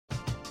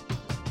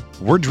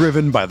We're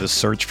driven by the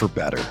search for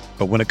better.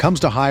 But when it comes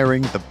to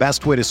hiring, the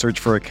best way to search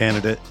for a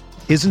candidate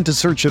isn't to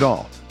search at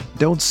all.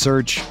 Don't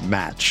search,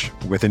 match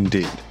with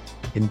Indeed.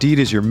 Indeed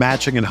is your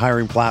matching and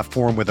hiring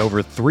platform with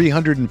over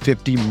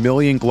 350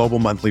 million global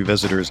monthly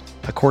visitors,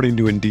 according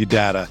to Indeed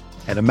data,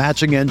 and a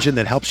matching engine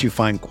that helps you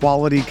find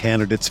quality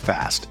candidates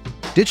fast.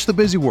 Ditch the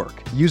busy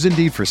work. Use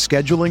Indeed for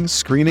scheduling,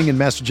 screening, and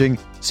messaging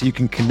so you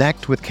can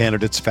connect with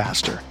candidates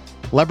faster.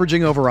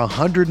 Leveraging over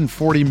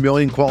 140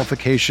 million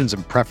qualifications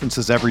and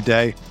preferences every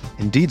day,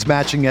 Indeed's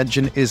matching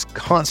engine is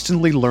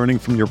constantly learning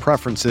from your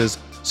preferences,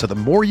 so the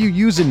more you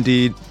use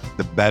Indeed,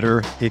 the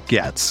better it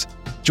gets.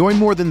 Join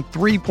more than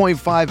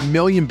 3.5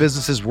 million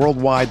businesses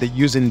worldwide that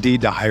use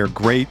Indeed to hire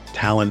great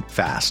talent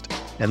fast.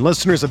 And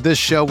listeners of this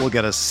show will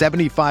get a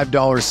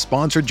 $75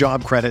 sponsored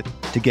job credit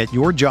to get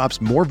your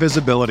jobs more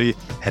visibility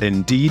at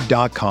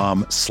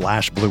Indeed.com/Blue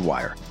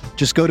Wire.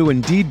 Just go to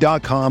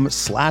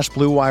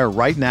Indeed.com/Blue Wire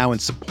right now and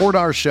support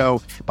our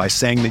show by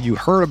saying that you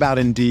heard about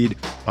Indeed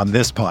on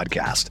this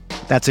podcast.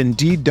 That's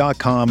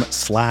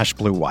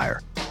Indeed.com/Blue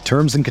Wire.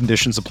 Terms and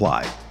conditions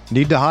apply.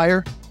 Need to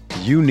hire?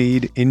 You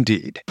need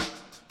Indeed.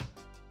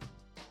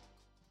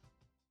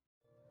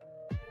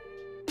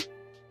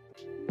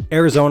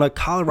 Arizona,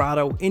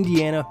 Colorado,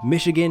 Indiana,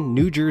 Michigan,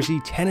 New Jersey,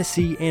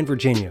 Tennessee, and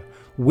Virginia.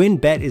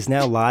 WynnBET is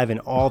now live in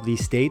all of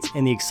these states,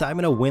 and the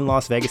excitement of Wynn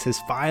Las Vegas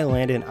has finally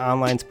landed in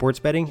online sports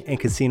betting and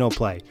casino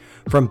play.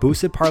 From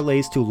boosted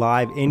parlays to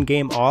live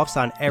in-game offs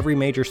on every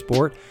major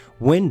sport,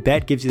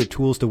 WynnBET gives you the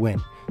tools to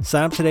win.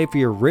 Sign up today for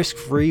your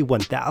risk-free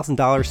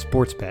 $1,000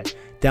 sports bet.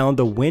 Download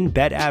the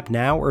WynnBET app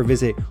now or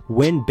visit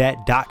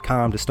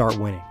wynnbet.com to start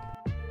winning.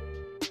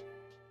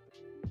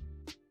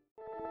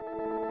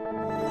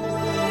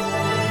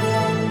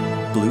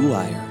 Blue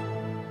Wire.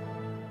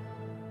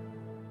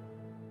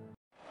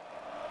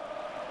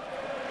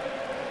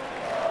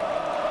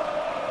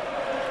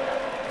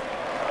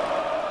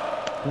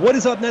 What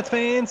is up, Nets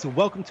fans?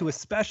 Welcome to a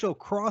special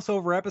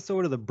crossover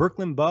episode of the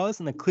Brooklyn Buzz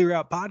and the Clear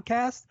Out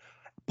Podcast,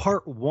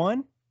 Part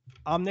 1.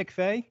 I'm Nick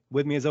Fay.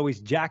 With me, as always,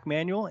 Jack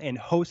Manuel, and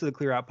host of the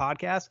Clear Out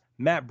Podcast,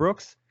 Matt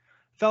Brooks.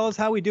 Fellas,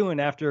 how we doing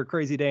after a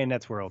crazy day in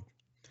Nets world?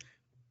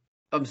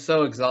 I'm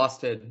so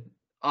exhausted.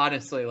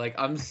 Honestly,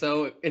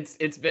 it's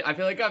been, I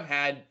feel like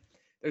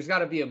there's got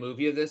to be a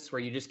movie of this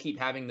where you just keep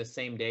having the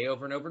same day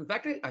over and over. In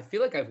fact, I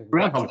feel like I've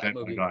watched that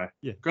movie.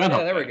 Yeah,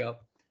 there we go.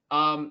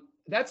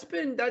 That's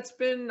been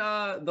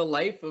the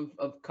life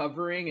of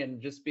covering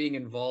and just being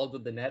involved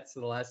with the Nets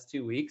for the last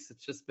 2 weeks.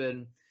 It's just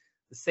been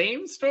the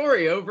same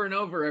story over and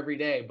over every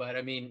day. But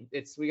I mean,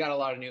 we got a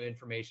lot of new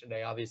information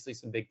today. Obviously,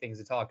 some big things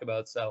to talk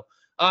about. So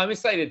I'm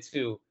excited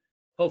to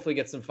hopefully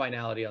get some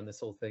finality on this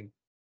whole thing.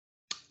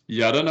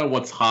 Yeah, I don't know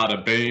what's harder,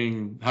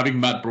 having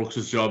Matt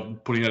Brooks'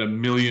 job, putting out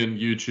 1 million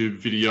YouTube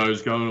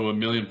videos, going to 1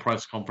 million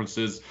press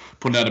conferences,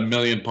 putting out 1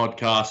 million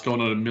podcasts,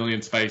 going on 1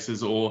 million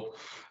spaces, or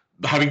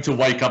having to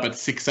wake up at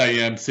 6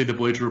 a.m., see the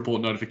Bleacher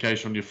Report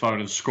notification on your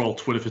phone and scroll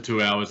Twitter for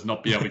 2 hours and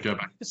not be able to go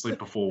back to sleep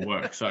before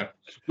work. So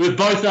we've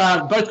both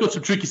got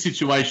some tricky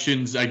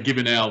situations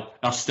given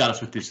our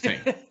status with this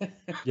team.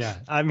 Yeah,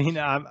 I mean,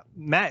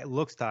 Matt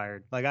looks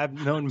tired. Like, I've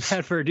known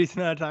Matt for a decent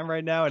amount of time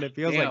right now, and it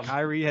feels like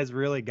Kyrie has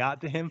really got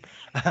to him.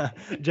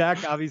 Jack,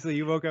 obviously,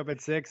 you woke up at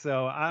 6,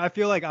 so I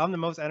feel like I'm the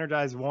most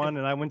energized one,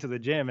 and I went to the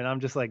gym, and I'm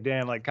just like,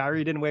 damn, like,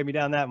 Kyrie didn't weigh me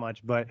down that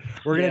much. But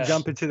we're going to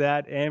jump into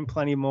that and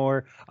plenty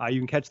more.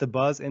 You can catch the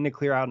Buzz and the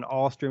Clear Out on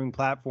all streaming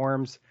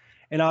platforms.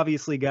 And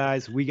obviously,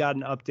 guys, we got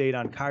an update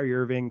on Kyrie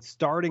Irving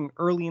starting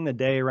early in the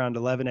day around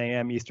 11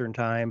 a.m. Eastern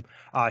time.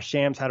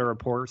 Shams had a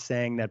report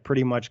saying that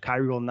pretty much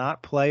Kyrie will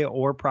not play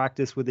or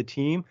practice with the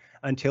team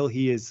until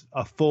he is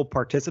a full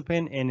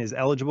participant and is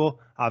eligible,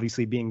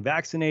 obviously being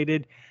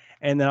vaccinated.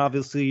 And then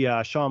obviously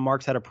Sean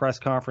Marks had a press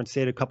conference,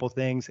 said a couple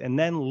things. And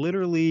then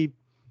literally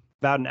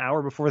about an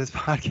hour before this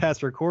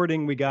podcast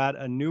recording, we got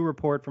a new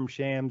report from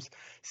Shams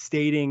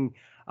stating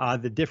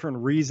the different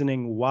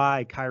reasoning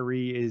why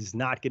Kyrie is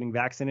not getting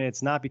vaccinated.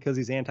 It's not because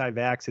he's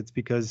anti-vax. It's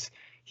because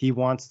he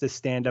wants to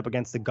stand up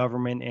against the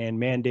government and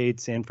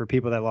mandates and for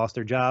people that lost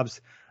their jobs.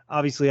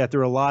 Obviously, I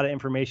threw a lot of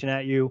information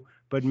at you,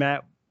 but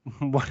Matt,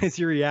 what is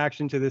your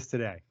reaction to this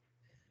today?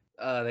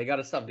 They got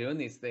to stop doing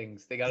these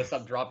things. They got to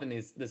stop dropping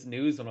this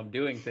news when I'm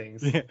doing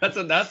things. Yeah.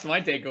 That's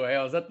my takeaway.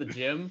 I was at the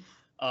gym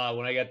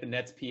when I got the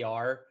Nets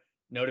PR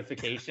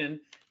notification.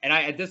 And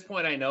at this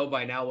point, I know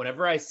by now,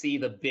 whenever I see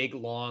the big,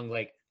 long,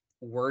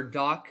 Word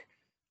doc,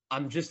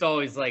 I'm just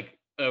always like,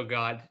 oh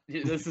God,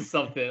 this is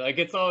something.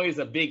 It's always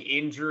a big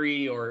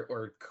injury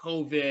or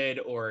COVID,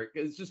 or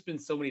it's just been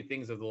so many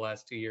things over the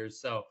last 2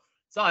 years. So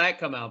saw that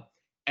come out.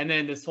 And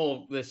then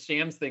this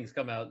Shams things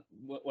come out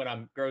when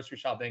I'm grocery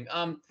shopping.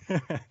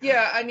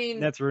 Yeah, I mean,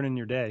 that's ruining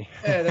your day.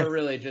 Yeah, they're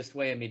really just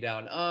weighing me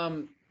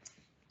down.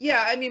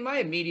 Yeah, I mean, my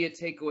immediate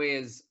takeaway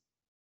is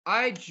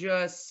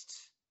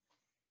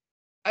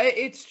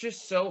it's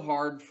just so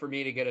hard for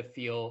me to get a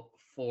feel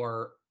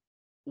for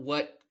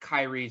what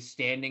Kyrie's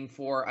standing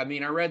for. I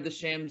mean, I read the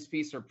Shams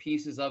piece or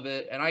pieces of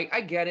it, and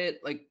I get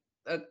it.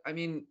 I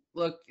mean,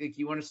 look,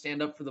 you want to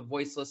stand up for the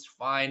voiceless,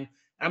 fine.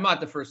 I'm not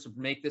the first to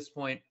make this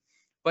point,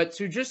 but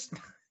to just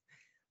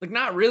like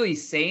not really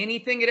say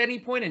anything at any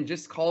point and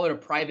just call it a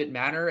private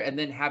matter and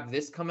then have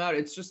this come out.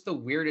 It's just the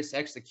weirdest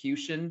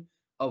execution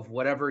of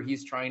whatever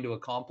he's trying to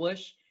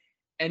accomplish.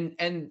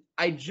 And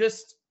I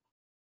just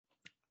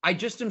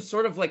am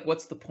sort of like,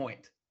 what's the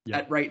point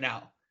at right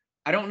now?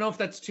 I don't know if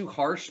that's too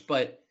harsh,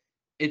 but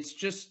it's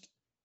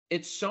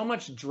so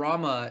much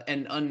drama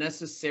and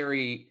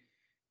unnecessary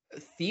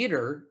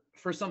theater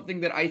for something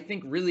that I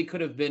think really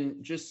could have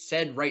been just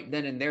said right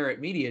then and there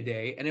at Media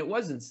Day, and it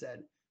wasn't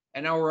said.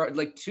 And now we're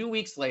like 2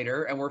 weeks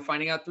later, and we're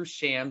finding out through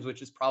Shams,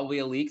 which is probably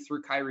a leak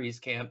through Kyrie's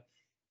camp.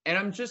 And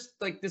I'm just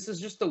like, this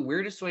is just the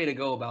weirdest way to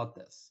go about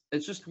this.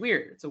 It's just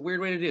weird. It's a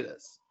weird way to do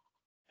this.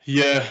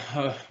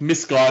 Yeah,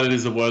 misguided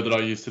is a word that I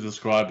use to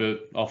describe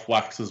it. Off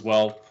wax as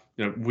well.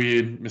 You know,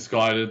 weird,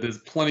 misguided. There's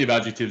plenty of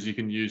adjectives you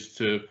can use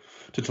to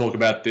talk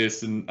about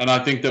this, and I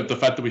think that the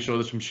fact that we saw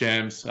this from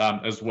Shams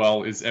as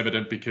well is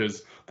evident,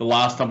 because the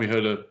last time we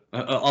heard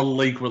a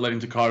leak relating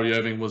to Kyrie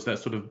Irving was that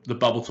sort of the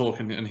bubble talk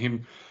and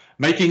him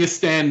making a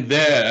stand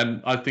there,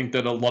 and I think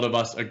that a lot of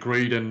us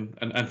agreed and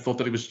thought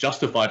that he was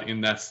justified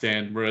in that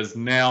stand, whereas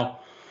now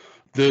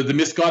the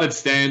misguided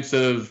stance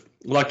of,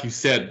 like you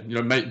said,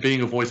 you know,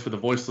 being a voice for the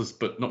voiceless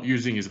but not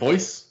using his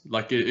voice,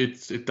 like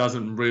it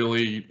doesn't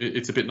really,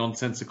 it's a bit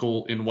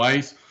nonsensical in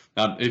ways.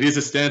 It is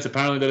a stance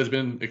apparently that has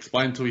been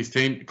explained to his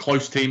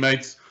close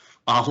teammates,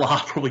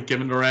 probably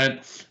Kevin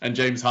Durant and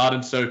James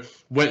Harden. So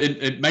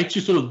it makes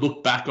you sort of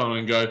look back on it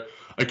and go,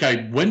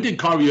 okay, when did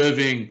Kyrie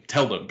Irving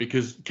tell them?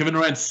 Because Kevin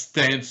Durant's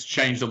stance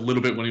changed a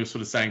little bit when he was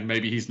sort of saying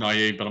maybe he's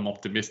naive, but I'm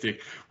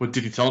optimistic. What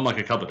did he tell them like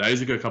a couple of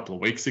days ago, a couple of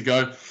weeks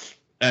ago?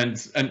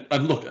 And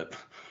look,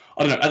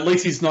 I don't know. At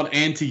least he's not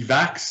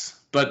anti-vax,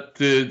 but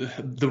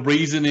the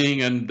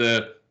reasoning and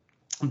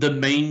the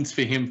means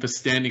for him for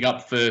standing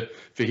up for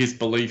his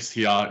beliefs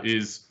here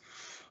is,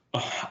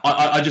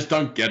 I just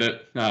don't get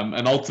it.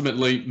 And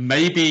ultimately,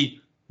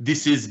 maybe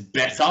this is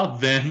better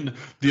than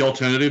the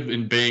alternative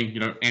in being, you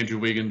know, Andrew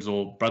Wiggins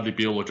or Bradley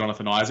Beal or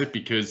Jonathan Isaac,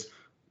 because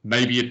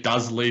maybe it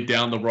does lead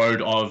down the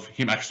road of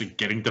him actually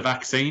getting the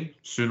vaccine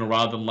sooner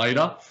rather than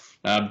later.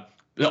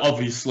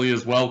 Obviously,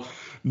 as well,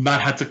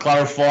 Matt had to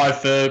clarify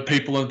for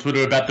people on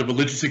Twitter about the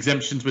religious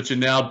exemptions, which are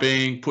now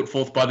being put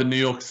forth by the New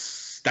York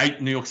State,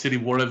 New York City,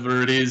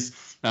 whatever it is.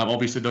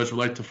 Obviously, those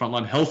relate to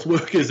frontline health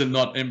workers and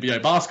not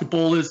NBA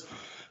basketballers.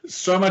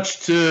 So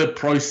much to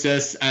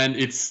process, and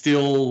it's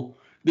still...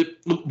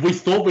 We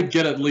thought we'd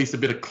get at least a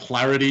bit of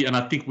clarity, and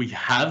I think we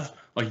have.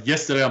 Like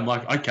yesterday, I'm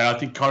like, okay, I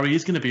think Kyrie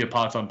is going to be a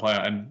part-time player,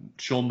 and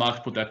Sean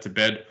Marks put that to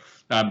bed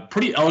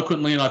pretty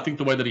eloquently, and I think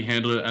the way that he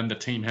handled it and the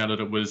team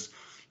handled it was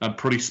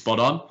pretty spot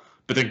on.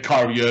 But then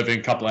Kyrie Irving,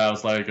 a couple of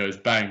hours later, goes,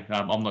 bang,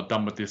 I'm not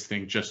done with this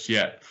thing just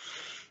yet.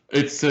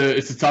 It's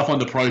a tough one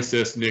to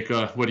process, Nick.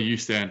 Where do you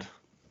stand?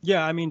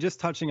 Yeah, I mean,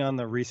 just touching on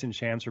the recent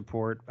Shams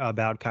report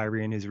about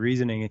Kyrie and his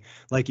reasoning,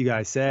 like you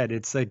guys said,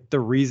 it's like the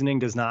reasoning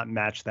does not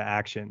match the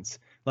actions.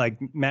 Like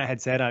Matt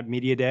had said on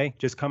Media Day,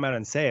 just come out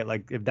and say it.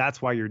 Like, if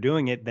that's why you're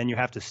doing it, then you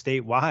have to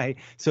state why.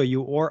 So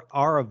you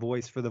are a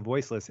voice for the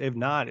voiceless. If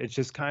not, it's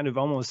just kind of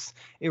almost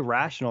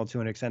irrational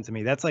to an extent to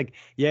me. That's like,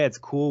 yeah, it's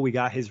cool. We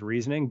got his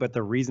reasoning, but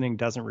the reasoning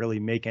doesn't really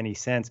make any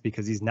sense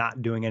because he's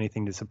not doing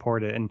anything to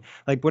support it. And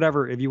like,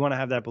 whatever, if you want to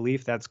have that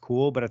belief, that's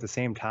cool. But at the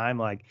same time,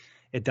 like,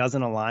 it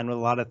doesn't align with a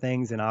lot of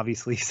things. And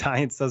obviously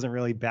science doesn't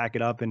really back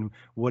it up in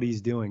what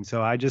he's doing.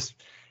 So just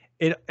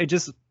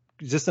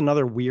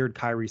another weird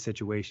Kyrie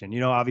situation. You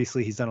know,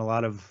 obviously he's done a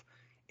lot of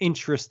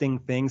interesting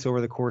things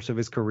over the course of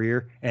his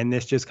career, and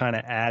this just kind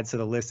of adds to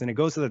the list. And it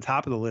goes to the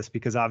top of the list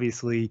because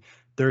obviously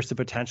there's the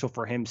potential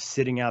for him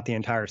sitting out the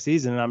entire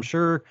season. And I'm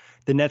sure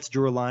the Nets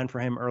drew a line for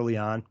him early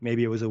on.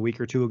 Maybe it was a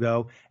week or two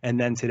ago. And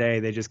then today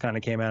they just kind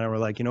of came out and were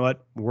like, you know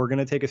what, we're going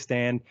to take a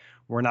stand.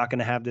 We're not going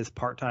to have this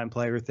part-time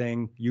player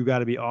thing. You got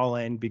to be all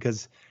in,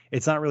 because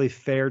it's not really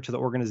fair to the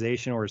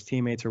organization or his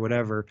teammates or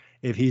whatever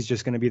if he's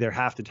just going to be there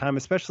half the time,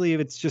 especially if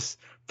it's just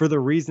for the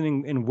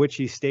reasoning in which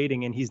he's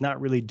stating and he's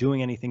not really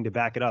doing anything to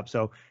back it up.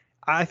 So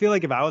I feel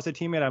like if I was a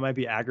teammate, I might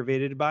be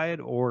aggravated by it,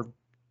 or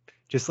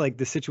just like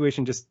the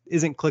situation just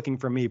isn't clicking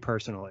for me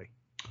personally.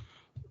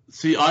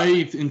 See,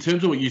 in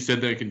terms of what you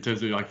said there, in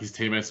terms of like his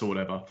teammates or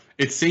whatever,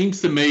 it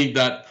seems to me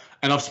that,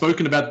 and I've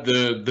spoken about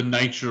the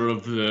nature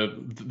of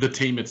the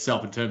team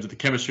itself in terms of the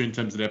chemistry, in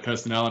terms of their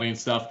personality and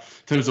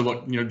stuff, in terms of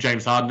what, you know,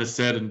 James Harden has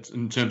said, and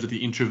in terms of the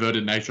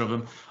introverted nature of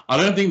them. I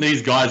don't think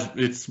these guys,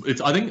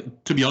 I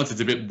think, to be honest,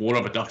 it's a bit water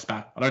off a duck's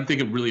back. I don't think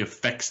it really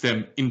affects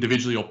them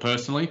individually or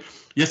personally.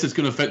 Yes, it's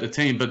going to affect the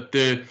team, but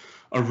they're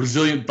a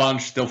resilient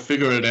bunch. They'll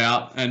figure it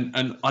out.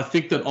 And I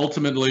think that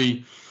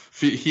ultimately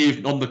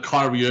here on the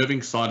Kyrie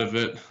Irving side of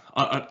it,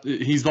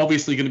 he's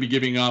obviously going to be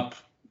giving up,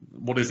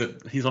 what is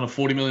it? He's on a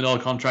 $40 million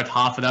contract,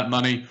 half of that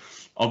money.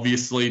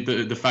 Obviously,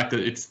 the fact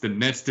that it's the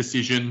Nets'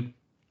 decision,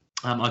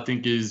 I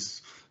think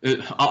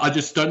I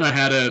just don't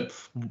know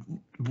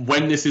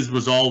when this is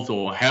resolved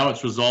or how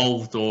it's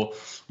resolved, or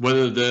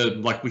whether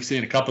like we see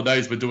in a couple of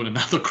days, we're doing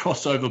another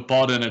crossover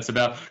pod and it's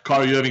about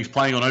Kyrie Irving's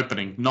playing on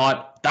opening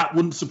night. That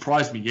wouldn't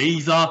surprise me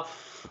either.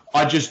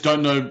 I just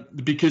don't know,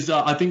 because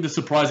I think the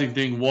surprising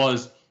thing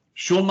was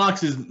Sean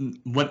Marks is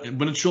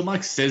when Sean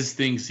Marks says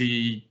things,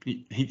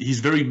 he's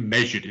very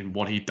measured in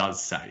what he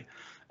does say.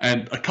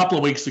 And a couple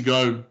of weeks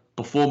ago,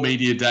 before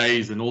media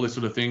days and all this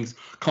sort of things,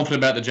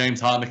 confident about the James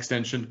Harden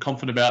extension,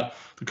 confident about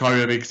the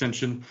Kyrie Irving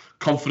extension,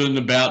 confident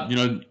about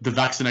the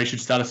vaccination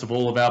status of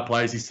all of our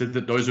players. He said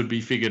that those would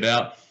be figured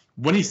out.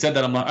 When he said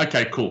that, I'm like,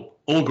 okay, cool,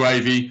 all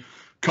gravy.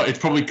 It's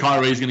probably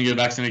Kyrie's going to get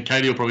vaccinated.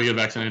 KD will probably get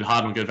vaccinated.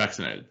 Harden will get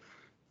vaccinated.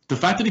 The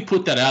fact that he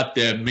put that out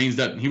there means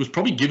that he was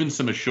probably given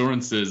some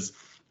assurances,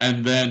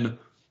 and then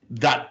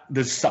that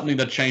there's something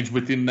that changed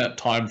within that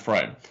time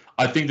frame.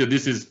 I think that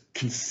this is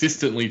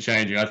consistently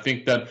changing. I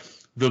think that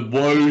the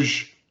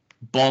Woj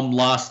bomb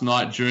last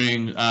night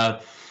during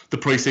the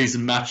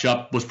preseason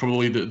matchup was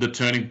probably the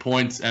turning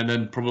point, and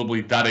then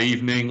probably that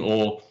evening,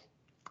 or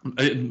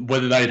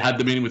whether they had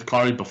the meeting with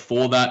Kyrie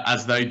before that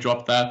as they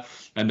dropped that,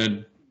 and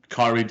then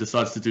Kyrie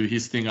decides to do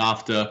his thing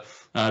after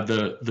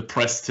the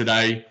press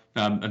today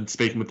and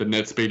speaking with the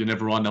NetSpeed and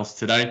everyone else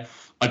today.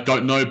 I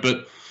don't know,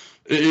 but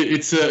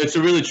it's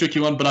a really tricky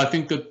one. But I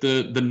think that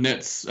the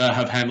Nets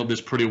have handled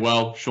this pretty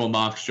well. Sean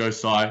Marks, Joe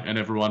Tsai, and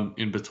everyone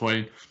in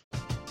between.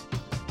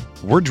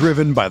 We're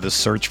driven by the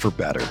search for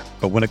better.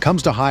 But when it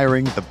comes to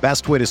hiring, the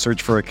best way to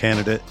search for a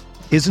candidate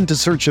isn't to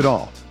search at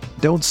all.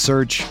 Don't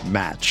search,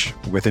 match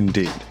with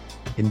Indeed.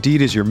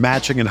 Indeed is your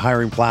matching and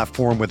hiring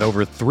platform with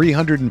over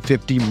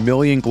 350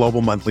 million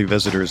global monthly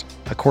visitors,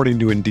 according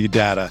to Indeed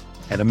data,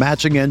 and a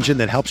matching engine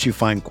that helps you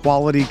find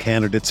quality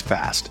candidates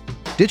fast.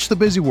 Ditch the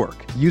busy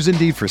work. Use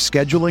Indeed for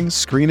scheduling,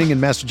 screening,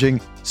 and messaging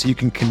so you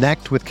can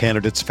connect with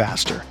candidates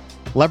faster.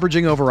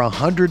 Leveraging over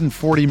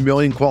 140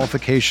 million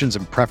qualifications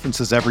and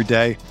preferences every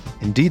day,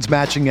 Indeed's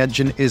matching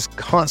engine is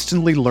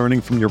constantly learning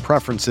from your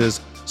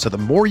preferences, so the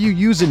more you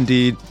use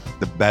Indeed,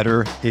 the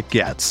better it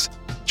gets.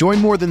 Join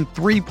more than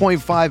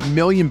 3.5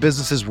 million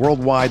businesses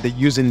worldwide that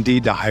use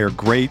Indeed to hire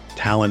great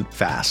talent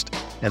fast.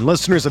 And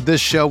listeners of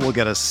this show will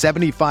get a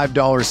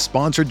 $75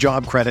 sponsored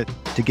job credit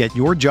to get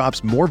your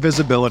jobs more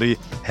visibility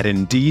at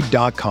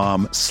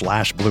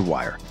Indeed.com/Blue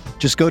Wire.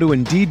 Just go to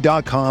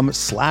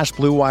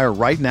Indeed.com/Blue Wire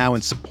right now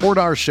and support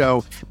our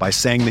show by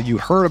saying that you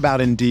heard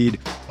about Indeed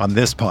on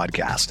this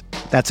podcast.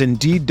 That's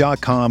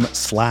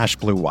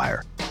Indeed.com/Blue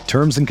Wire.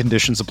 Terms and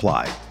conditions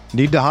apply.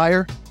 Need to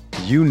hire?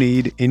 You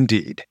need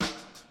Indeed.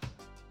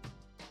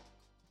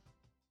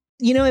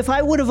 You know, if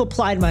I would have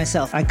applied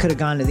myself, I could have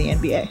gone to the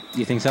NBA.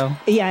 You think so?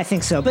 Yeah, I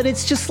think so. But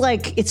it's just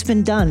like, it's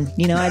been done.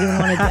 You know, I didn't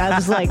want to, I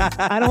was like,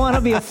 I don't want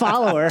to be a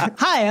follower.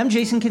 Hi, I'm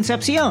Jason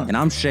Concepcion. And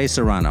I'm Shea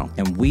Serrano.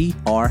 And we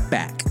are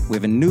back. We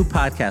have a new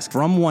podcast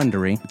from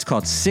Wondery. It's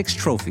called Six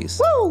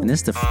Trophies. Woo! And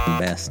it's the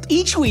best.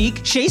 Each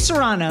week, Shea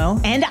Serrano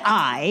and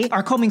I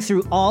are combing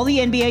through all the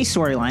NBA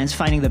storylines,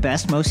 finding the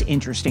best, most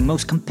interesting,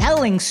 most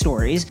compelling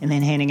stories, and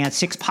then handing out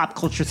 6 pop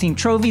culture themed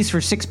trophies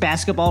for 6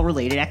 basketball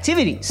related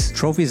activities.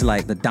 Trophies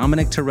like the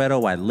Dominic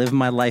Toretto I Live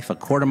My Life a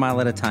Quarter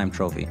Mile at a Time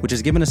trophy, which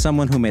is given to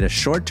someone who made a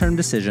short-term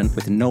decision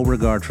with no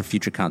regard for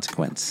future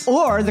consequence.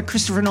 Or the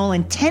Christopher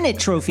Nolan Tenet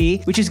trophy,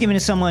 which is given to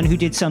someone who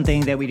did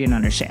something that we didn't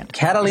understand.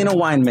 Catalina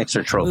Wine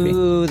Mixer trophy.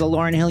 Ooh, the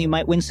Lauryn Hill You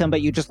Might Win Some,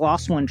 but You Just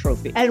Lost One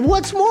trophy. And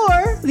what's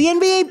more, the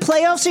NBA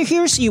playoffs are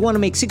here, so you want to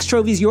make Six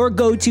Trophies your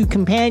go-to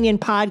companion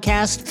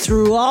podcast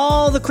through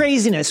all the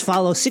craziness.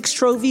 Follow Six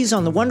Trophies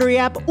on the Wondery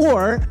app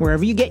or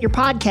wherever you get your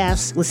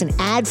podcasts. Listen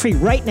ad-free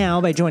right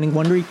now by joining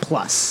Wondery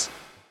Plus.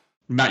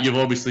 Matt, you've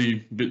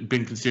obviously been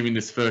consuming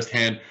this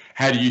firsthand.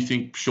 How do you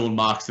think Sean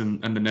Marks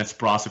and the Nets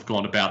brass have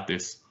gone about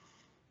this?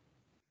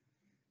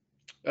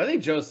 I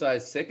think Joe Tsai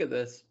is sick of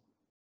this.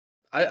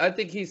 I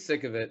think he's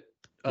sick of it.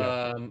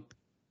 Yeah.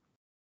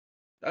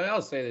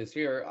 I'll say this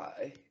here.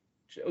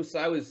 Joe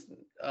Tsai was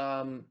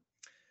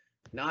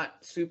not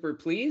super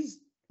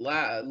pleased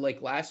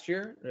like last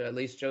year, or at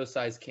least Joe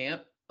Tsai's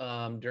camp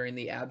during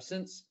the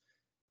absence.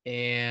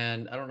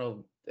 And I don't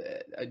know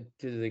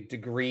to the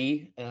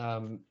degree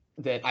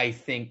that I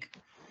think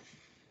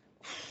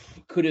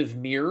could have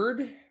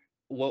mirrored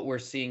what we're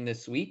seeing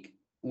this week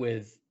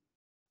with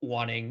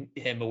wanting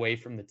him away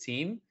from the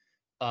team.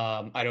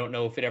 I don't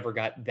know if it ever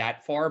got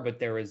that far, but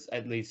there was,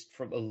 at least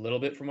from a little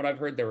bit from what I've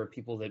heard, there were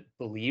people that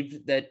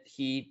believed that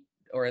he,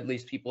 or at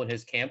least people in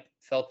his camp,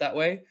 felt that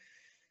way.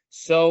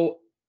 So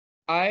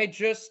I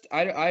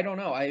don't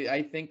know.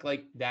 I think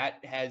like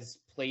that has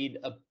played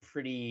a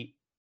pretty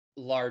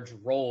large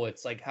role.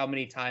 It's like, how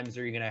many times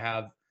are you going to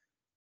have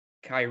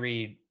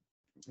Kyrie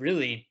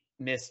really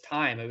miss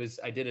time?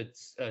 I did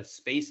a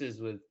spaces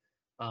with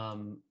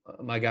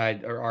my guy,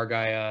 or our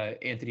guy,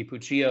 Anthony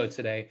Puccio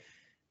today.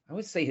 I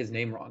always say his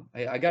name wrong.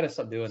 I gotta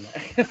stop doing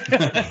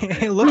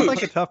that. It looks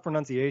like a tough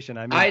pronunciation.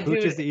 I mean,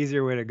 Pooch is the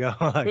easier way to go.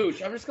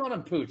 Pooch. I'm just calling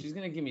him Pooch. He's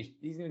gonna give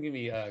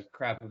me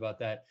crap about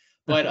that.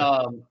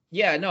 But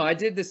yeah, no, I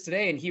did this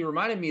today, and he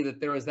reminded me that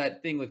there was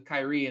that thing with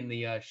Kyrie and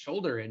the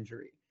shoulder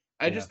injury.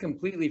 I just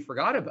completely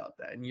forgot about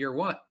that in year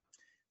one.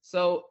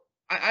 So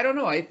I don't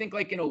know. I think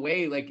like in a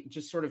way, like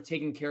just sort of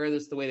taking care of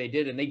this the way they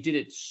did, and they did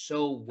it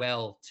so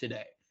well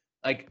today.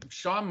 Like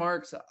Sean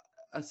Marks,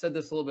 I said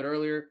this a little bit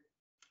earlier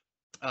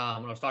when I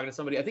was talking to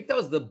somebody. I think that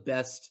was the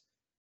best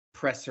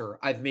presser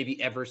I've maybe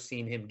ever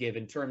seen him give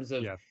in terms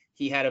of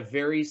He had a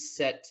very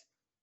set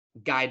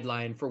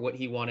guideline for what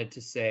he wanted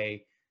to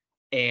say.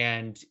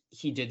 And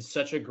he did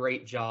such a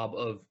great job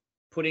of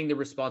putting the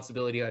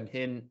responsibility on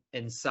him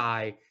and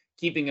Sai,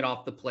 keeping it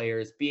off the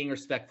players, being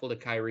respectful to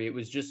Kyrie. It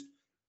was just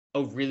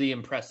a really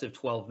impressive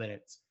 12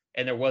 minutes.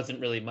 And there wasn't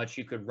really much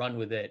you could run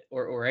with it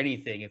or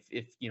anything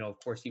if of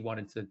course you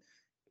wanted to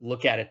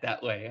look at it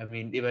that way. I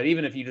mean, but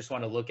even if you just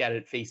want to look at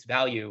it face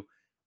value,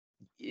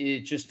 it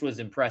just was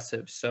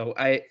impressive. So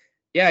I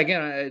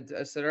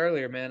said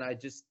earlier, man,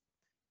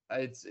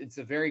 it's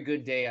a very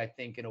good day, I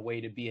think, in a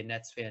way to be a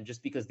Nets fan,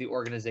 just because the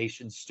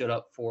organization stood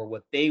up for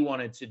what they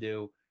wanted to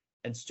do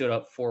and stood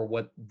up for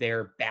what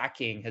their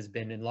backing has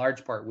been in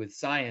large part with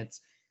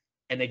science.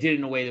 And they did it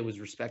in a way that was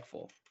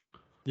respectful.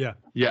 Yeah.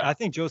 I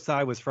think Joe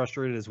Tsai was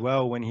frustrated as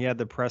well when he had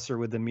the presser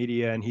with the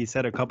media and he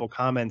said a couple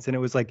comments, and it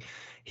was like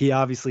he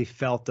obviously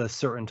felt a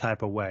certain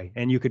type of way,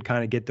 and you could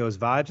kind of get those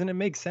vibes, and it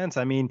makes sense.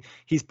 I mean,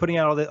 he's putting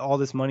out all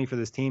this money for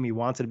this team. He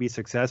wants it to be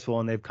successful,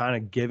 and they've kind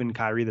of given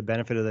Kyrie the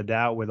benefit of the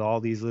doubt with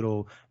all these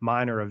little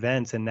minor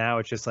events, and now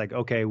it's just like,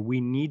 okay, we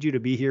need you to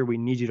be here, we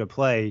need you to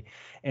play,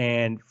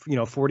 and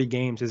 40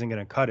 games isn't going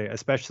to cut it,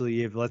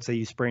 especially if, let's say,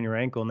 you sprain your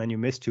ankle and then you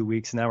miss 2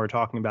 weeks. Now we're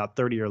talking about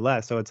 30 or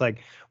less. So it's like,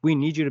 we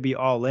need you to be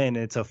all in.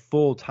 It's a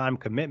full-time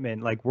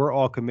commitment. Like, we're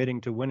all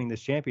committing to winning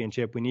this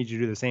championship. We need you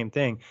to do the same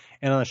thing.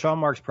 And on the Sean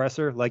Marks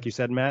presser, like you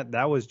said, Matt,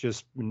 that was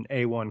just an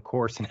A1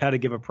 course in how to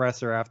give a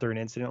presser after an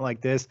incident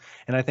like this.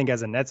 And I think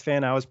as a Nets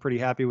fan, I was pretty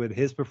happy with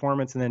his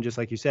performance. And then, just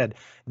like you said,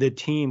 the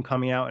team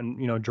coming out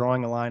and,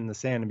 drawing a line in the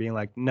sand and being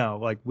like, no,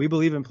 like, we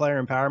believe in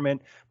player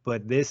empowerment,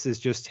 but this is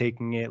just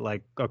taking it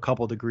like a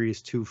couple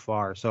degrees too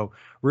far. So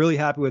really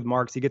happy with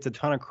Marks. He gets a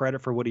ton of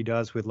credit for what he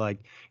does with, like,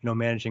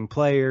 managing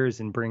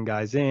players and bring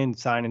guys in,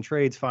 signing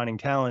trades, finding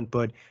talent.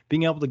 But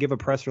being able to give a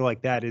presser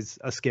like that is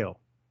a skill.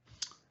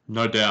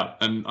 No doubt.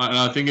 And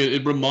I think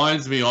it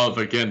reminds me of,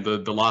 again,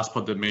 the last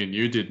pod that me and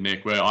you did,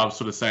 Nick, where I was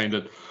sort of saying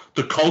that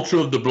the culture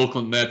of the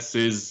Brooklyn Nets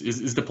is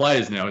the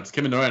players now. It's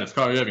Kevin Durant, it's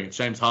Kyrie Irving, it's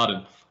James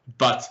Harden.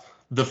 But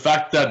the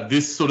fact that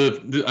this sort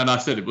of, and I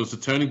said it was a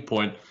turning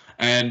point.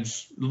 And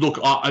look,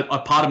 a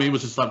part of me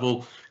was just like,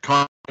 well,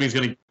 Kyrie's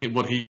going to get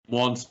what he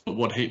wants,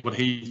 what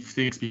he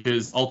thinks,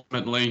 because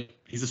ultimately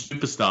he's a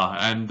superstar,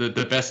 and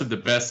the best of the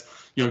best,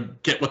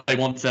 get what they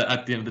want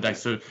at the end of the day.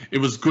 So it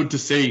was good to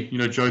see,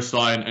 Joe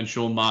Tsai and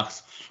Sean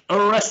Marks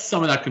arrest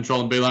some of that control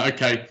and be like,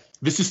 okay,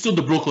 this is still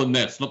the Brooklyn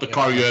Nets, not the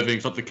Kyrie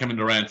Irvings, not the Kevin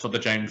Durant's, not the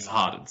James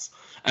Hardens.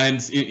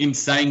 And in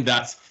saying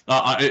that,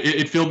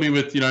 it filled me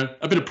with,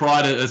 a bit of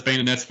pride as being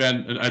a Nets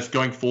fan, as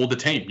going for the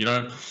team.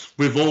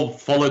 We've all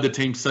followed the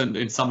team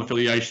in some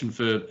affiliation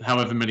for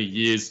however many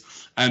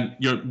years,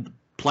 and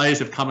players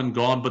have come and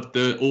gone, but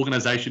the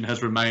organization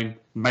has remained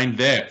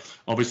there.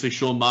 Obviously,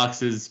 Sean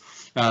Marks's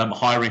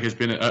hiring has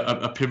been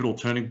a pivotal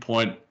turning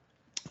point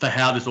for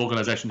how this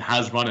organization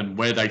has run and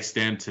where they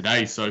stand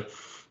today. So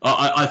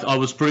I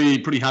was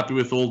pretty happy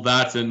with all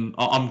that, and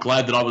I'm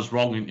glad that I was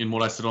wrong in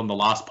what I said on the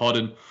last pod.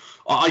 And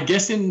I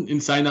guess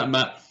in saying that,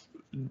 Matt,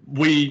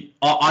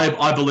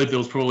 I believe there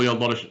was probably a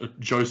lot of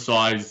Joe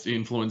Tsai's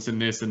influence in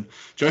this, and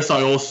Joe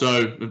Tsai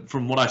also,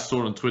 from what I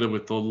saw on Twitter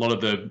with a lot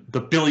of the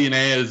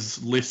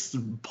billionaires lists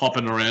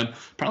popping around,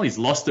 apparently he's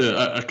lost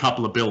a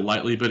couple of bill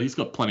lately, but he's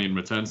got plenty in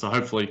return. So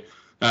hopefully,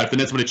 if the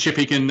Nets want to chip,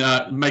 he can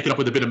make it up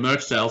with a bit of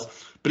merch sales.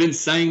 But in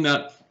saying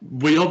that,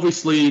 we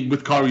obviously,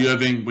 with Kyrie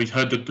Irving, we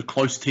heard that the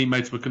close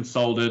teammates were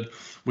consulted.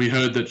 We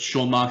heard that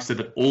Sean Marks said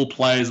that all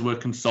players were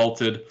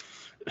consulted.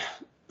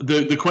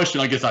 The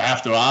question I guess I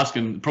have to ask,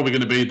 and probably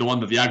going to be the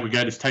one that the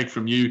aggregators take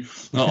from you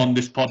on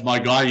this pod, my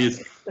guy,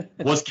 is,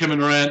 was Kevin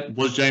Durant,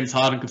 was James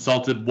Harden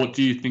consulted? What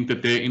do you think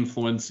that their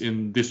influence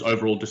in this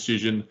overall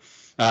decision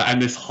and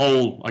this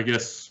whole, I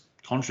guess,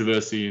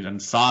 controversy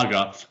and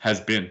saga has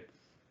been?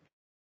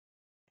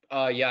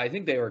 Yeah, I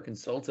think they were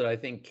consulted. I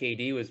think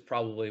KD was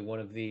probably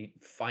one of the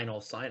final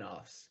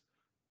sign-offs.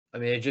 I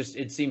mean,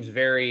 it seems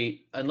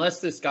very, unless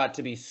this got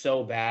to be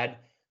so bad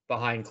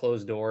behind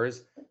closed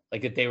doors,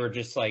 like that they were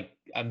just like,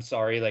 I'm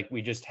sorry, like,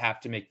 we just have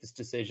to make this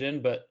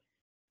decision. But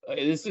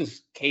this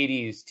is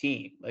KD's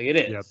team. Like, it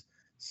is. Yep.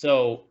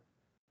 So,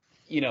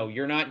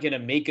 you're not going to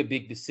make a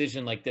big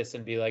decision like this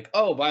and be like,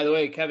 oh, by the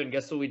way, Kevin,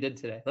 guess what we did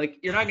today? Like,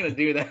 you're not going to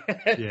do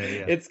that. Yeah.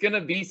 It's going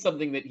to be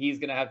something that he's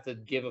going to have to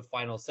give a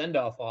final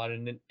send-off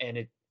on.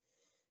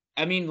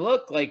 I mean,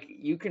 look, like,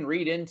 you can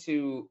read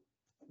into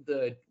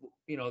the,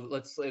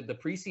 let's say the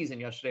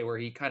preseason yesterday where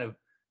he kind of,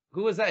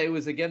 who was that? It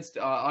was against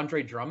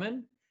Andre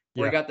Drummond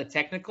where he got the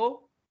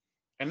technical.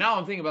 And now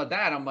I'm thinking about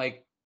that. I'm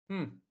like,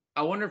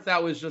 I wonder if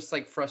that was just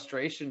like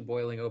frustration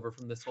boiling over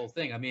from this whole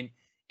thing. I mean,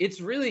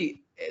 it's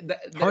really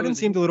Harden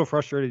seemed a little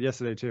frustrated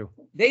yesterday too.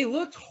 They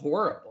looked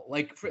horrible.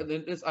 Like,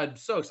 I'm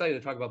so excited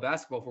to talk about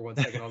basketball for 1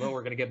 second, although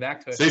we're going to get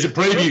back to it. Season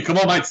preview. Come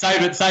on, mate.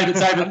 Save it.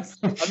 I'm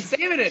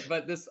saving it.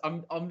 But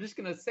I'm just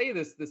going to say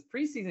this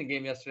preseason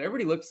game yesterday,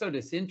 everybody looked so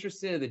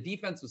disinterested. The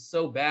defense was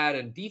so bad,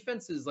 and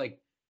defense is like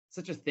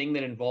such a thing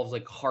that involves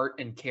like heart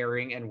and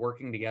caring and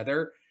working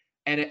together.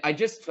 And I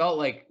just felt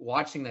like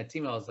watching that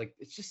team, I was like,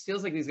 it just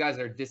feels like these guys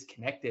are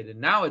disconnected. And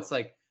now it's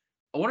like,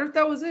 I wonder if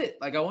that was it.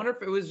 Like, I wonder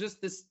if it was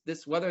just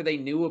this whether they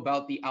knew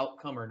about the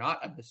outcome or not.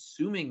 I'm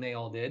assuming they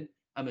all did.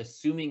 I'm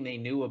assuming they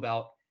knew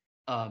about,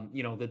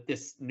 that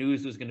this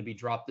news was going to be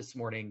dropped this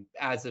morning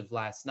as of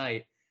last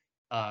night.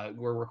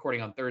 We're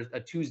recording on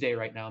Tuesday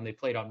right now, and they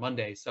played on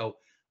Monday. So,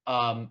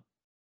 I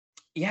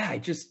don't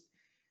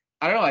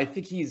know. I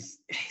think he's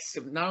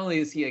not only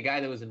is he a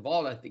guy that was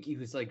involved, I think he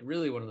was like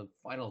really one of the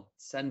final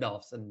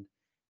send-offs, and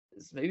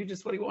it's maybe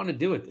just what he wanted to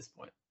do at this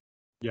point.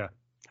 Yeah.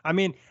 I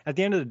mean, at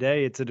the end of the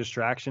day, it's a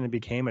distraction. It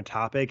became a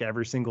topic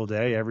every single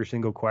day, every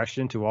single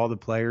question to all the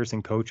players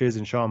and coaches,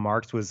 and Sean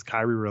Marks was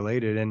Kyrie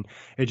related. And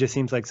it just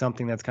seems like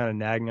something that's kind of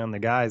nagging on the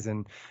guys.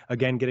 And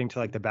again, getting to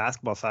like the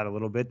basketball side a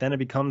little bit, then it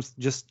becomes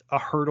just a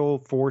hurdle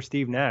for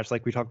Steve Nash,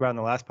 like we talked about in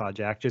the last pod,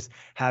 Jack, just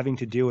having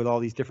to deal with all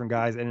these different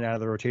guys in and out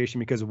of the rotation,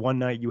 because one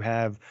night you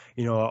have,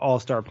 an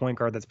all-star point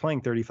guard that's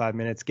playing 35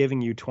 minutes, giving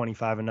you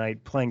 25 a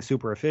night, playing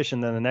super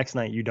efficient. Then the next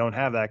night you don't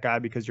have that guy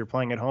because you're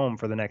playing at home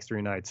for the next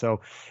 3 nights.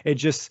 So it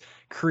just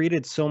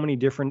created so many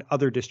different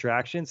other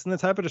distractions, and the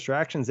type of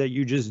distractions that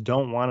you just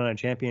don't want on a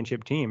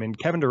championship team. And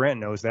Kevin Durant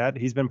knows that.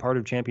 He's been part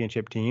of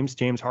championship teams.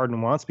 James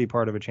Harden wants to be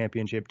part of a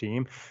championship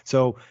team.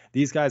 So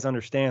these guys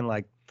understand,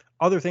 like,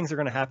 other things are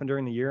going to happen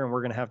during the year and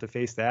we're going to have to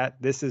face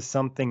that. This is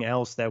something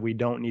else that we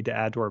don't need to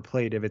add to our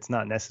plate if it's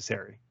not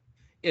necessary.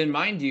 And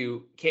mind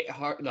you,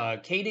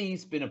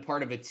 KD's been a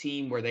part of a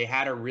team where they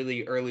had a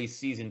really early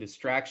season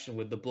distraction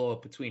with the blow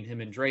up between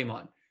him and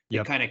Draymond.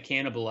 It kind of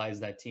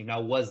cannibalized that team.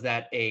 Now, was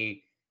that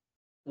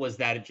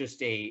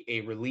just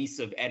a release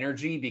of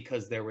energy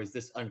because there was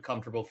this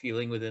uncomfortable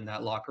feeling within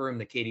that locker room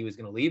that KD was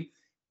going to leave?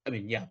 I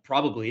mean, yeah,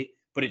 probably,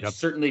 but it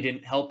certainly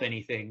didn't help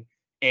anything.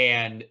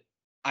 And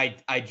I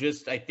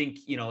think,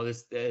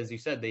 this, as you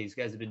said, these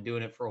guys have been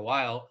doing it for a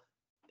while.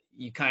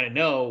 You kind of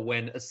know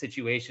when a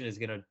situation is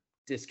going to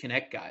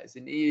disconnect guys.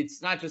 And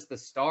it's not just the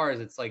stars.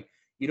 It's like,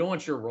 you don't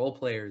want your role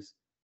players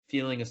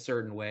feeling a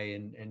certain way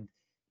and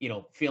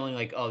feeling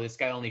like, oh, this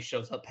guy only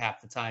shows up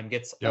half the time,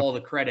 gets all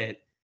the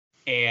credit.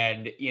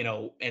 And,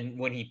 and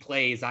when he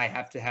plays, I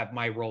have to have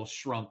my role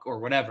shrunk or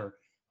whatever.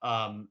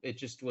 It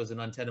just was an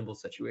untenable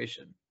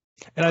situation.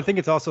 And I think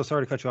it's also,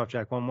 sorry to cut you off,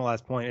 Jack, one more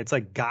last point. It's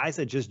like guys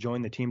that just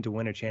joined the team to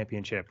win a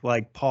championship,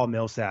 like Paul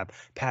Millsap,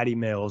 Patty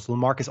Mills,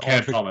 LaMarcus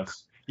Aldridge.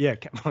 Thomas. Yeah,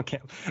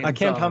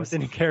 Cam Thomas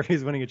didn't care if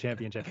he's winning a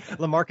championship.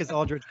 LaMarcus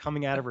Aldridge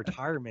coming out of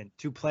retirement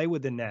to play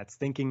with the Nets,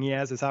 thinking he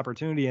has this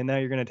opportunity, and now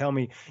you're going to tell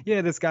me,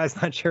 yeah, this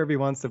guy's not sure if he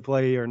wants to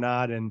play or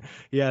not, and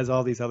he has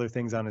all these other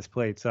things on his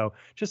plate. So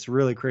just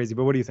really crazy.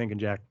 But what are you thinking,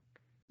 Jack?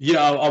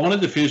 Yeah, I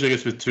wanted to finish, I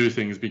guess, with 2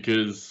 things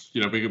because,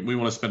 we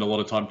want to spend a lot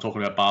of time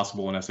talking about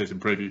basketball in our season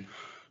preview.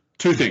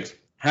 2 things.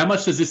 How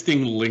much does this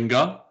thing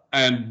linger?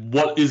 And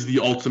what is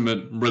the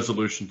ultimate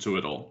resolution to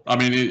it all? I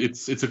mean,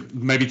 it's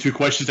maybe 2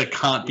 questions that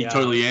can't be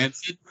totally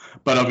answered,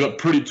 but I've got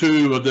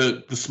 2 of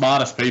the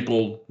smartest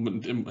people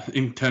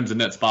in terms of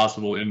Nets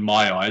basketball in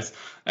my eyes,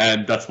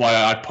 and that's why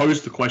I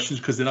pose the questions,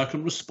 because then I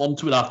can respond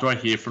to it after I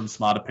hear from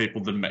smarter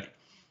people than me.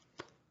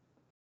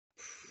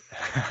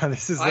 I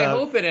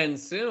hope it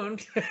ends soon.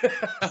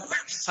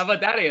 How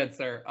about that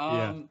answer?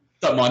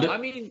 Don't mind it. I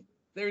mean,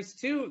 there's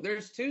 2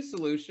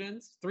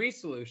 solutions, 3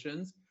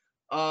 solutions.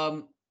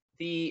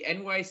 The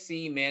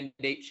NYC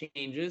mandate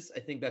changes. I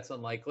think that's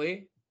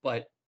unlikely,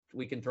 but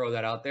we can throw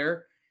that out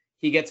there.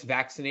 He gets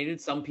vaccinated.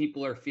 Some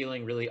people are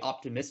feeling really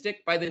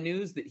optimistic by the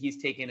news that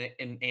he's taken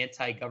an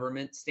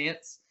anti-government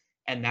stance,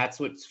 and that's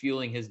what's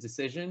fueling his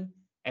decision.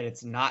 And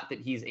it's not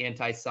that he's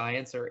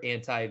anti-science or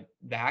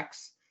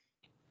anti-vax.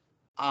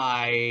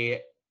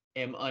 I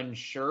am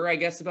unsure, I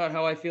guess, about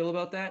how I feel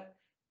about that.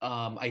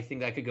 I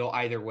think that could go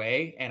either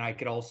way. And I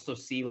could also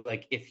see,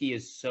 like, if he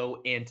is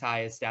so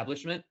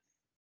anti-establishment,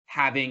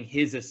 having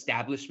his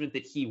establishment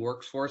that he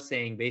works for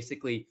saying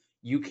basically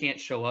you can't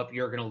show up,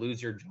 you're going to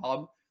lose your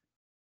job,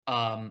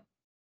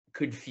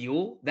 could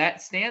fuel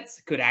that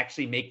stance, could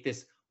actually make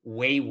this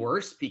way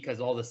worse, because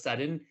all of a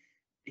sudden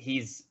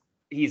he's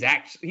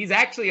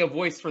actually a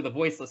voice for the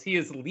voiceless. He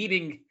is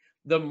leading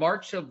the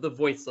march of the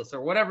voiceless,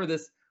 or whatever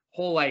this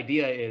whole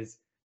idea is,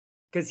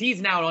 because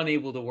he's now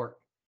unable to work.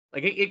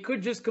 Like, it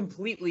could just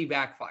completely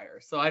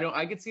backfire. So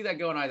I could see that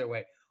going either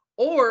way.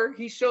 Or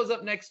he shows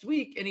up next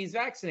week and he's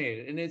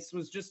vaccinated, and it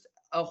was just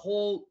a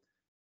whole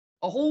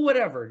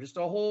whatever, just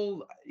a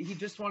whole, he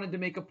just wanted to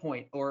make a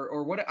point,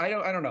 or what. I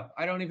don't know.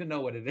 I don't even know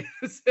what it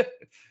is.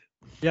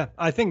 Yeah,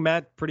 I think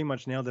Matt pretty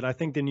much nailed it. I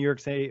think the New York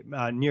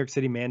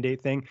City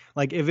mandate thing,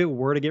 like, if it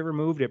were to get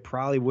removed, it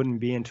probably wouldn't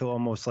be until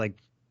almost like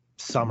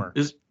summer.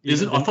 Is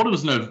it? I thought it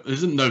was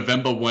isn't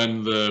November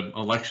when the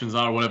elections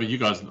are, or whatever. You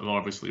guys are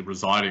obviously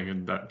residing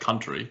in that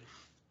country.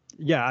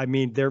 Yeah, I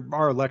mean, there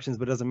are elections,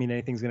 but it doesn't mean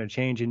anything's going to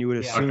change. And you would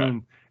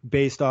assume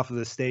based off of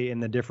the state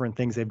and the different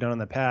things they've done in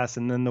the past.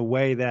 And then the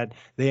way that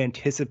they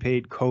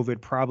anticipate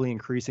COVID probably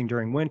increasing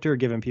during winter,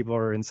 given people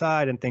are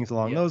inside and things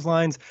along those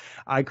lines,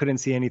 I couldn't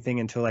see anything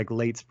until like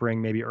late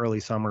spring, maybe early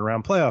summer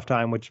around playoff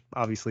time, which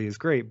obviously is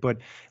great. But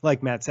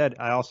like Matt said,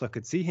 I also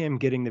could see him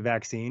getting the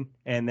vaccine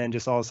and then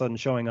just all of a sudden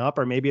showing up,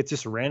 or maybe it's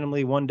just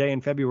randomly one day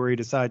in February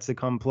decides to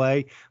come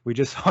play. We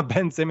just saw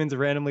Ben Simmons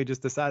randomly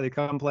just decide to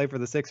come play for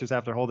the Sixers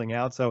after holding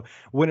out. So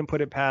wouldn't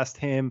put it past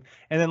him.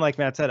 And then like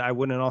Matt said, I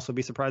wouldn't also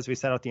be surprised if he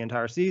sat out the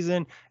entire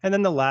season. And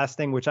then the last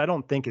thing, which I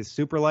don't think is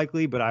super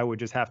likely, but I would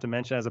just have to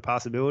mention as a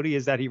possibility,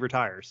 is that he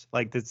retires.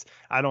 Like that's,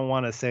 I don't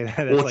want to say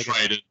that it's like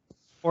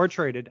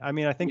traded. I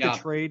mean, I think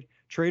the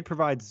trade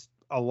provides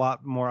a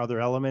lot more other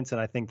elements, and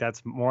I think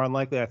that's more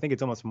unlikely. I think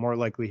it's almost more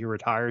likely he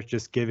retires,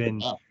 just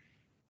given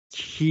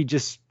he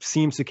just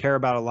seems to care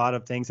about a lot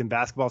of things, and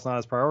basketball's not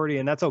his priority,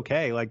 and that's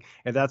okay. Like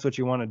if that's what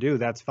you want to do,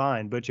 that's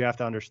fine. But you have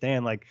to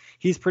understand, like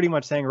he's pretty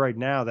much saying right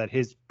now that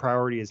his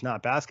priority is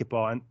not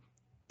basketball, and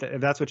if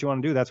that's what you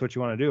want to do, that's what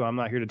you want to do. I'm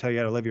not here to tell you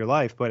how to live your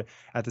life, but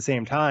at the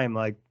same time,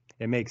 like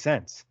it makes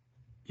sense.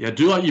 Yeah, I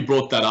do like you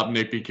brought that up,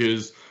 Nick,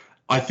 because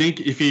I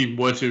think if he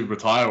were to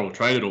retire or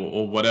trade it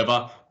or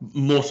whatever,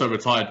 more so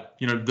retired,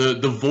 you know,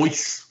 the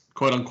voice,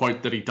 quote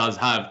unquote, that he does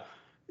have,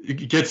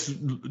 it gets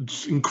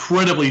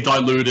incredibly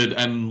diluted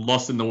and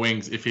lost in the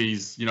wings if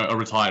he's, you know, a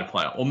retired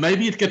player. Or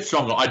maybe it gets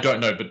stronger. I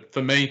don't know. But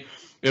for me,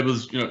 it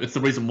was, you know, it's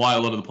the reason why a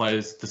lot of the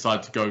players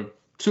decided to go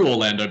to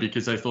Orlando,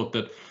 because they thought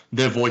that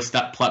their voice,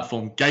 that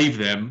platform gave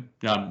them,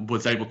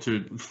 was able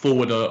to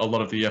forward a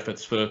lot of the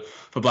efforts for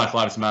Black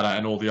Lives Matter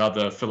and all the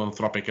other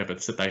philanthropic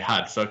efforts that they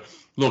had. So,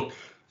 look,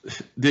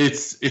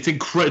 it's an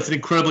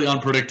incredibly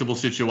unpredictable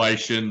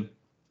situation.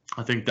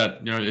 I think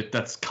that, you know,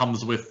 that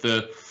comes with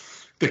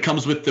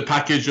the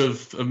package of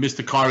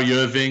Mr. Kyrie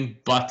Irving.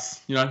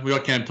 But, you know, we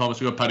got Cam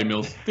Thomas, we got Patty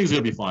Mills. Things are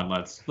gonna be fine,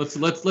 lads.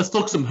 Let's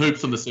talk some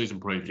hoops on the season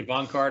preview.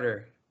 Javon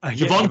Carter.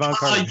 Javon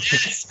Carter.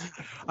 Yes.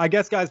 I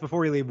guess, guys,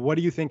 before we leave, what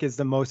do you think is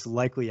the most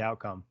likely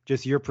outcome?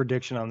 Just your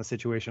prediction on the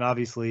situation.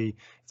 Obviously,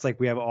 it's like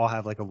we all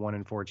have like a 1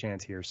 in 4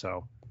 chance here.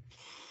 So.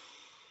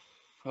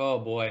 Oh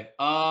boy.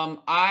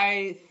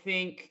 I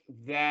think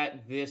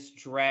that this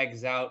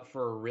drags out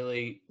for a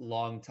really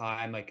long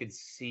time. I could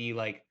see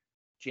like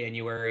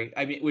January.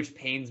 I mean, which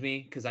pains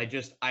me because I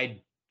just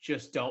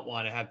don't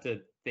want to have to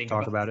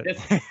talk about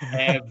it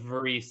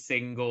every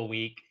single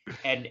week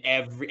and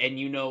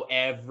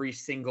every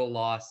single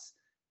loss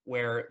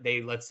where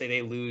let's say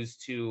they lose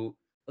to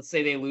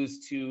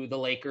the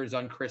Lakers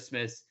on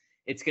Christmas.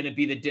 It's going to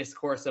be the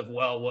discourse of,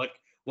 well,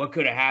 what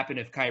could have happened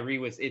if Kyrie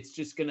was, it's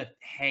just going to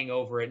hang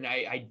over it. And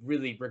I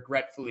really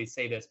regretfully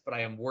say this, but I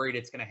am worried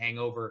it's going to hang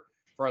over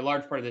for a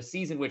large part of the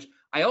season, which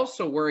I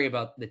also worry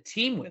about the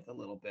team with a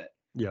little bit.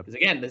 Yeah. Because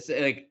again,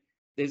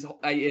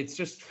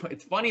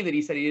 it's funny that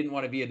he said he didn't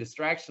want to be a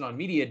distraction on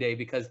media day,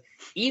 because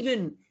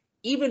even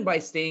by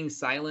staying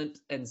silent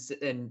and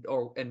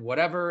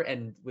whatever,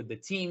 and with the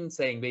team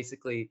saying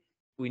basically,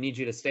 we need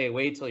you to stay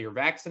away till you're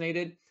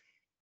vaccinated,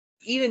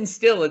 even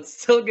still, it's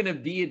still going to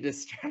be a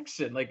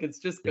distraction. Like it's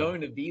just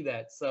going to be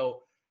that.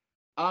 So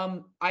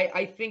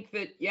I think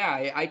that,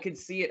 I could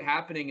see it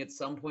happening at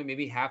some point,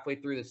 maybe halfway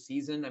through the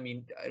season. I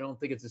mean, I don't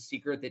think it's a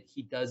secret that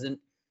he doesn't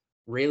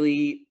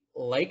really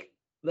like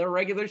the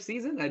regular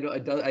season. I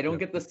don't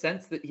get the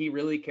sense that he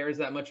really cares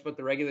that much about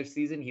the regular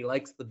season. He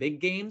likes the big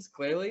games,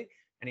 clearly,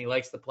 and he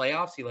likes the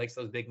playoffs. He likes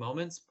those big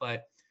moments.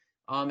 But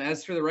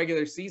as for the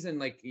regular season,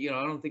 like, you know,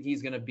 I don't think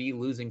he's going to be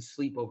losing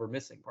sleep over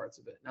missing parts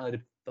of it. Now,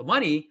 the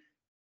money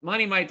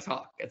might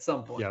talk at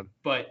some point,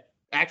 but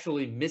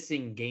actually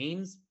missing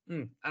games,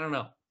 I don't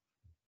know.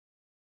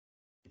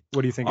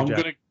 What do you think,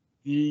 Jack?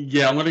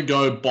 I'm going to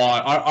go by,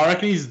 I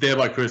reckon he's there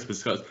by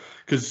Christmas,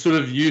 because sort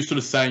of you sort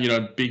of saying, you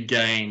know, big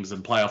games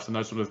and playoffs and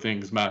those sort of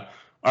things, Matt.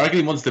 I reckon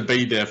he wants to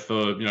be there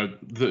for, you know,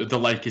 the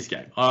Lakers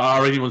game. I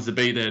reckon he wants to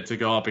be there to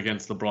go up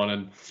against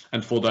LeBron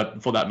and for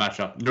that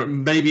matchup.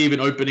 Maybe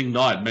even opening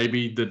night.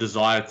 Maybe the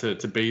desire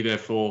to be there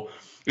for.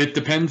 It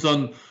depends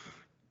on.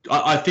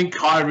 I think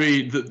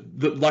Kyrie,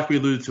 like we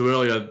alluded to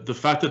earlier, the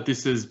fact that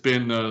this has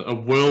been a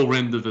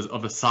whirlwind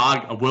of a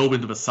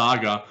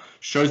saga,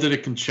 shows that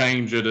it can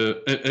change at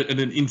an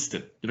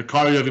instant. You know,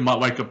 Kyrie Irving might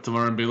wake up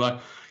tomorrow and be like,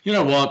 you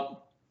know what?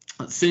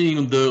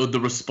 Seeing the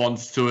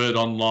response to it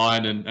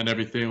online and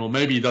everything, or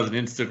maybe he does an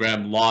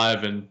Instagram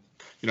live and,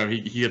 you know, he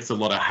gets a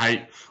lot of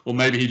hate, or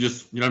maybe he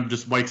just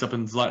wakes up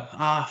and is like,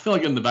 I feel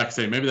like getting the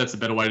vaccine. Maybe that's a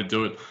better way to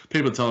do it.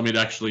 People are telling me to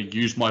actually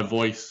use my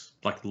voice,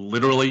 like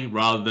literally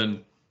rather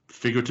than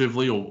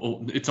figuratively,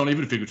 or it's not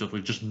even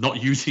figuratively, just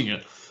not using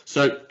it.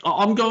 So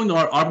I'm going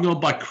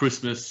by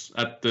Christmas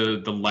at the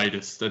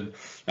latest, and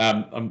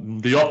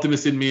the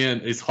optimist in me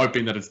is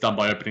hoping that it's done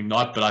by opening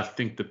night, but I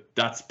think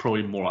that's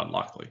probably more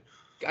unlikely.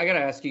 I gotta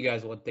ask you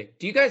guys one thing.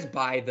 Do you guys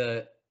buy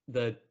the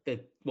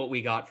what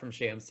we got from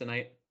Shams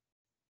tonight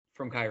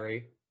from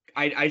Kyrie?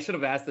 I should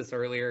have asked this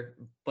earlier,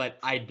 but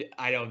I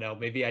don't know.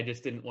 Maybe I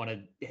just didn't want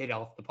to hit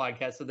off the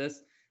podcast with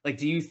this. Like,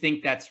 do you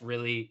think that's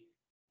really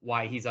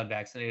why he's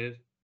unvaccinated?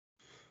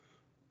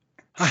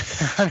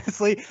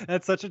 Honestly,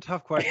 that's such a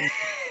tough question.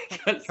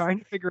 trying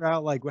to figure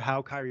out like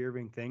how Kyrie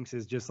Irving thinks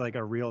is just like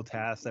a real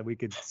task that we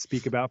could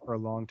speak about for a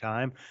long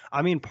time.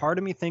 I mean, part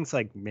of me thinks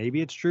like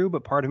maybe it's true,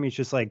 but part of me is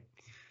just like,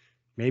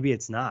 maybe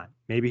it's not.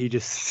 Maybe he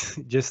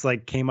just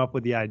like came up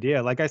with the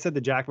idea. Like I said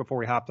to Jack before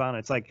we hopped on,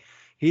 it's like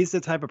he's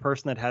the type of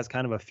person that has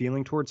kind of a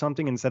feeling towards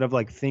something. Instead of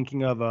like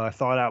thinking of a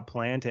thought out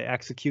plan to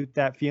execute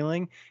that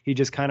feeling, he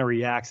just kind of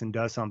reacts and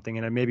does something.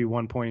 And at maybe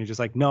one point he's just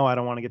like, no, I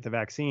don't want to get the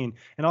vaccine.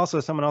 And also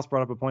someone else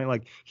brought up a point,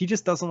 like he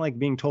just doesn't like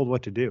being told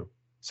what to do.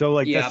 So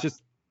like that's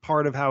just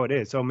part of how it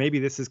is. So maybe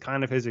this is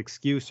kind of his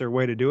excuse or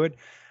way to do it.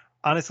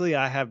 Honestly,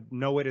 I have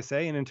no way to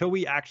say. And until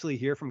we actually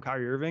hear from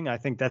Kyrie Irving, I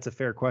think that's a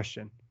fair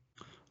question.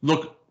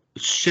 Look,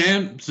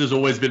 Shams has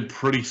always been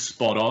pretty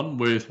spot on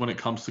when it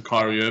comes to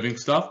Kyrie Irving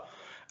stuff.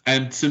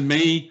 And to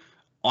me,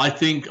 I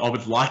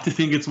would like to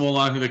think it's more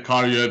likely that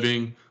Kyrie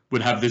Irving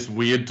would have this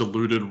weird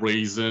deluded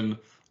reason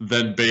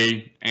than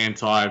be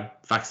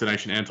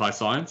anti-vaccination,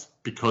 anti-science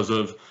because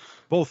of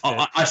both.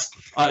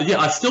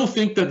 I still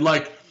think that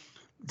like,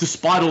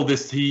 despite all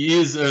this, he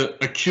is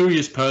a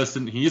curious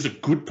person. He is a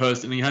good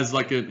person. He has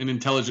like an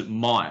intelligent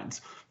mind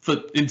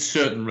in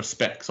certain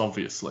respects,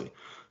 obviously.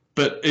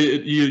 But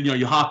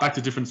you hark back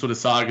to different sort of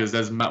sagas,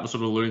 as Matt was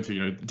sort of alluding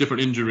to,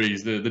 different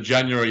injuries, the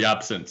January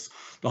absence,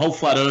 the whole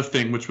flat Earth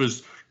thing, which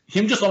was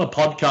him just on a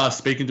podcast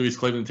speaking to his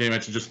Cleveland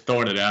teammates and just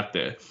throwing it out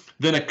there.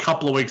 Then a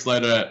couple of weeks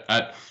later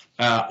at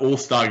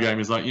All-Star game,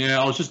 he's like,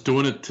 I was just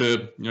doing it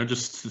to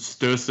just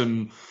stir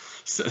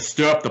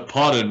up the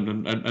pot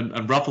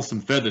and ruffle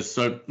some feathers.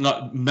 So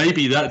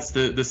maybe that's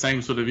the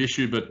same sort of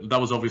issue, but that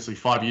was obviously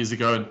 5 years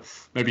ago, and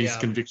maybe his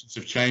convictions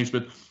have changed.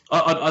 But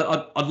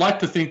I'd like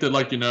to think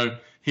that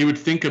he would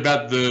think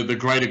about the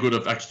greater good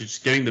of actually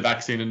just getting the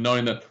vaccine and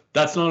knowing that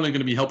that's not only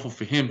going to be helpful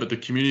for him, but the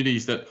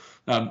communities that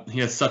he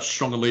has such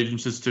strong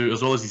allegiances to,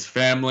 as well as his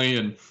family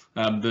and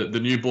the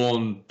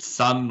newborn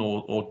son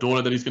or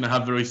daughter that he's going to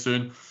have very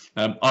soon.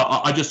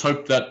 I just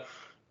hope that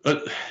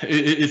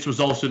it's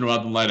resolved sooner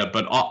rather than later.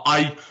 But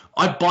I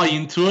buy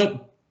into it,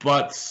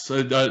 but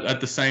at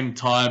the same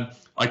time,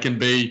 I can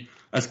be,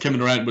 as Kevin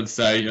Durant would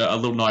say, a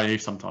little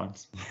naive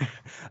sometimes.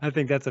 I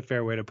think that's a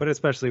fair way to put it,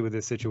 especially with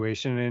this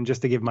situation. And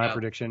just to give my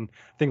prediction,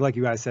 I think like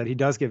you guys said, he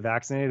does get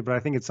vaccinated, but I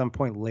think at some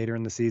point later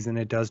in the season,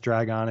 it does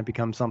drag on. It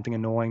becomes something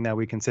annoying that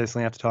we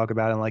consistently have to talk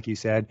about. And like you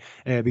said,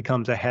 it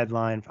becomes a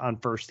headline on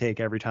First Take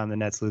every time the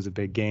Nets lose a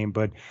big game.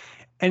 But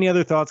any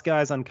other thoughts,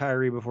 guys, on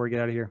Kyrie before we get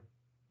out of here?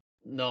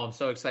 No, I'm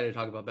so excited to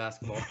talk about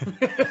basketball.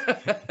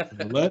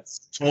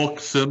 Let's talk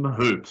some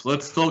hoops.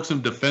 Let's talk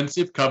some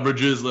defensive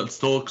coverages. Let's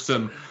talk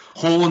some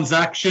Horns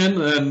action.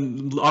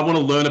 And I want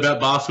to learn about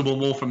basketball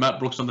more from Matt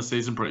Brooks on the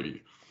season preview.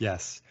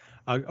 Yes.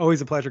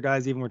 Always a pleasure,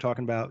 guys, even we're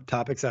talking about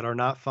topics that are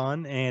not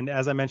fun. And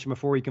as I mentioned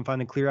before, you can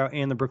find the Clear Out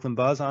and the Brooklyn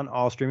Buzz on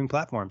all streaming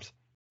platforms.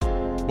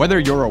 Whether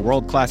you're a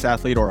world-class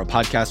athlete or a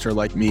podcaster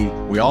like me,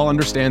 we all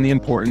understand the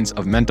importance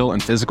of mental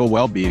and physical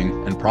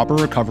well-being and proper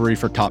recovery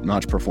for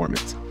top-notch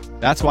performance.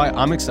 That's why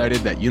I'm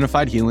excited that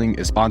Unified Healing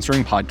is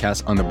sponsoring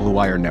podcasts on the Blue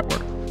Wire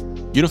Network.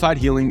 Unified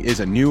Healing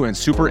is a new and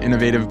super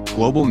innovative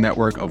global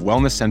network of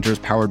wellness centers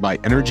powered by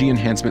Energy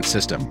Enhancement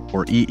System,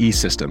 or EE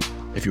System.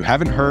 If you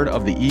haven't heard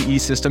of the EE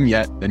System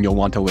yet, then you'll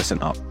want to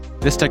listen up.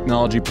 This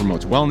technology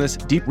promotes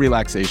wellness, deep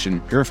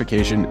relaxation,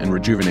 purification, and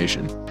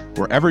rejuvenation.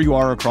 Wherever you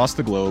are across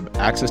the globe,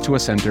 access to a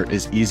center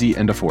is easy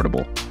and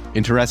affordable.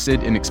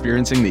 Interested in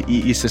experiencing the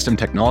EE System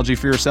technology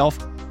for yourself?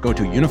 Go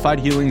to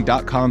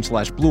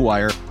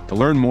unifiedhealing.com/bluewire to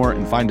learn more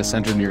and find a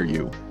center near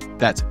you.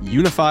 That's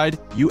unified,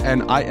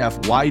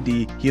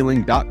 UNIFYD,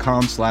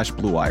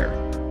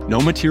 healing.com/bluewire. No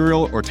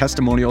material or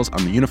testimonials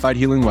on the Unified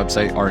Healing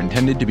website are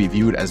intended to be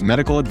viewed as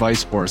medical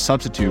advice or a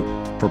substitute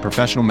for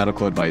professional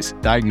medical advice,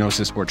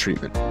 diagnosis, or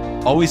treatment.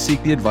 Always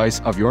seek the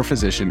advice of your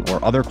physician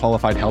or other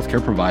qualified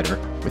healthcare provider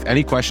with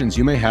any questions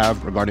you may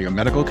have regarding a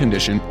medical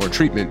condition or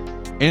treatment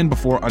and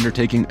before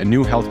undertaking a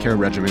new healthcare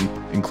regimen,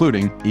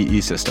 including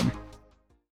EE System.